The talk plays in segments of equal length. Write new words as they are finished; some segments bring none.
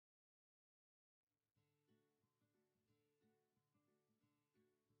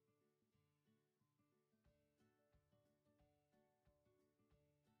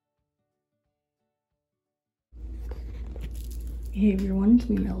Hey everyone, it's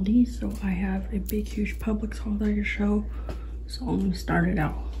me Melody. So I have a big huge Publix haul that I can show. So I'm gonna start it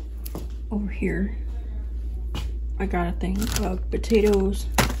out over here. I got a thing of potatoes,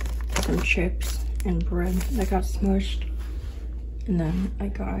 some chips, and bread that got smushed. And then I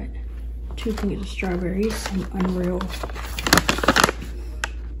got 2 things of strawberries, some Unreal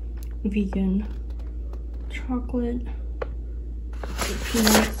vegan chocolate,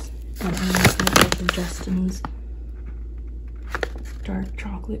 peanuts, and then the Justin's dark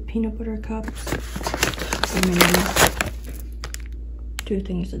chocolate peanut butter cups, and then 2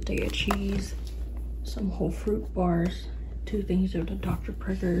 things of Daya cheese, some whole fruit bars, 2 things of the Dr.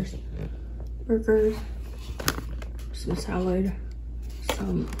 Pepper's burgers, some salad,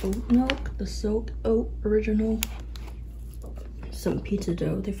 some oat milk, the Silk Oat Original, some pizza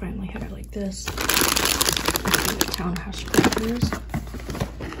dough. They finally had it like this. Townhouse crackers,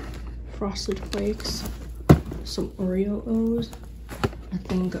 frosted flakes, some Oreos, a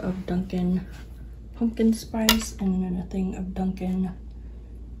thing of Dunkin' pumpkin spice, and then a thing of Dunkin'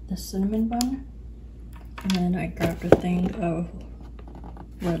 the cinnamon bun. And then I grabbed a thing of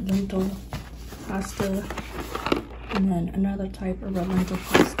red lentil pasta, and then another type of red lentil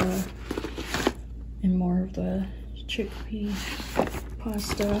pasta, and more of the chickpea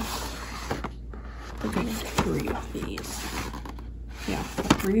pasta. I think 3 of these. Yeah,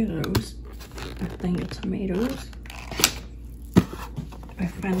 3 of those. A thing of tomatoes. I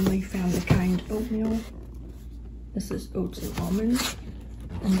finally found the kind oatmeal. This is oats and almond,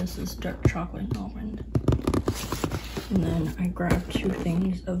 and this is dark chocolate and almond. And then I grabbed 2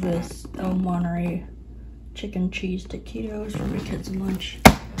 things of this El Monterey chicken cheese taquitos for my kids' lunch.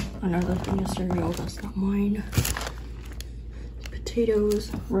 Another thing of cereal, that's not mine.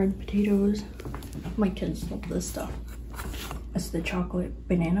 Potatoes, red potatoes. My kids love this stuff. It's the chocolate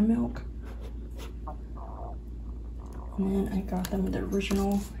banana milk. And then I got them the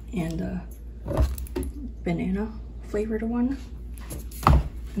original and the banana flavored one.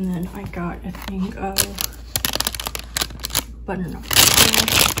 And then I got a thing of butternut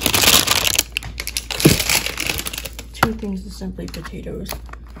squash, 2 things of simply potatoes,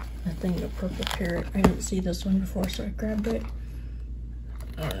 a thing of purple carrot. I didn't see this one before, so I grabbed it.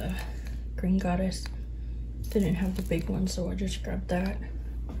 Green Goddess didn't have the big one, so I just grabbed that.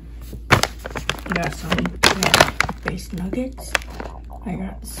 I got some plant-based nuggets. I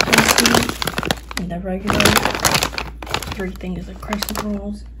got spicy and the regular. 3 things of crescent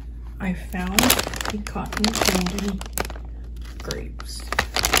rolls. I found the cotton candy grapes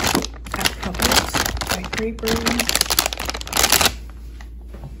at Publix by Grape Berries.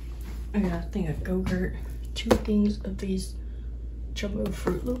 I got a thing of Go-Gurt, 2 things of these Jumbo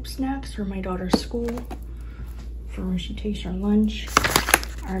Fruit Loop snacks for my daughter's school for when she takes her lunch.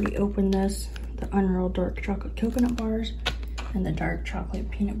 I already opened this, the Unreal dark chocolate coconut bars and the dark chocolate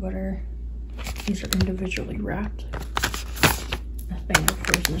peanut butter. These are individually wrapped. A thing of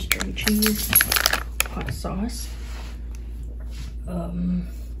frozen string cheese, hot sauce.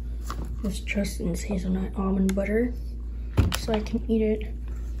 This Justin's hazelnut almond butter, so I can eat it,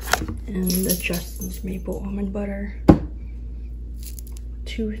 and the Justin's maple almond butter.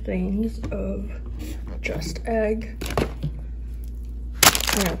 2 things of Just Egg.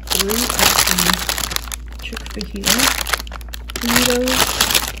 I have 3 of the chick-fil-A burritos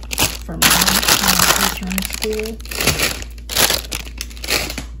for mom and teacher in school.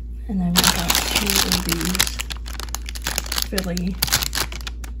 And then I got 2 of these Philly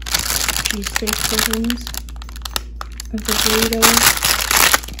cheesesteak servings of the burritos.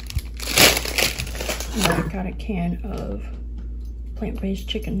 And then I got a can of plant-based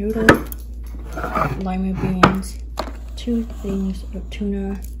chicken noodle, lima beans, 2 things of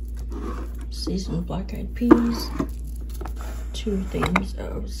tuna, seasoned black-eyed peas, 2 things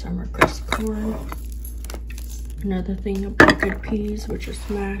of summer crisp corn, another thing of black-eyed peas, which are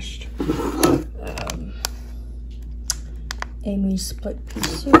smashed, Amy's split pea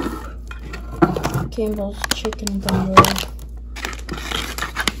soup, Campbell's chicken bundle,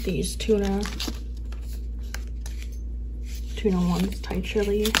 these tuna ones, Thai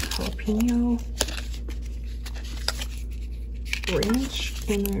chili, jalapeno, ranch,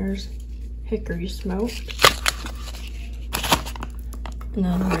 and there's hickory smoked. And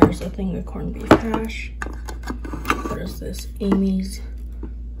then there's a thing of corned beef hash. What is this? Amy's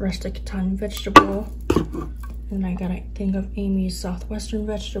rustic Italian vegetable. And I got a thing of Amy's southwestern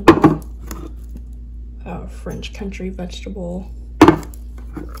vegetable, French country vegetable,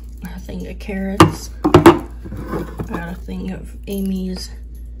 a thing of carrots. I got a thing of Amy's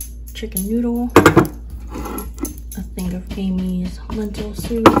chicken noodle, a thing of Amy's lentil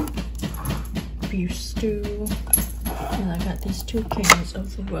soup, beef stew, And I got these 2 cans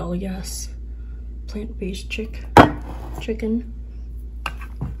of the Well Yes plant-based chicken.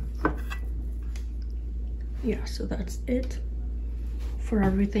 Yeah, so that's it for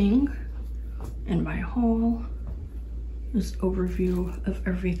everything in my haul. This overview of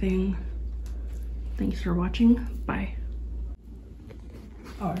everything. Thanks for watching. Bye.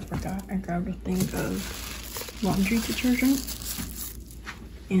 Oh, I forgot. I grabbed a thing of laundry detergent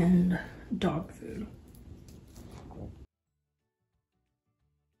and dog food.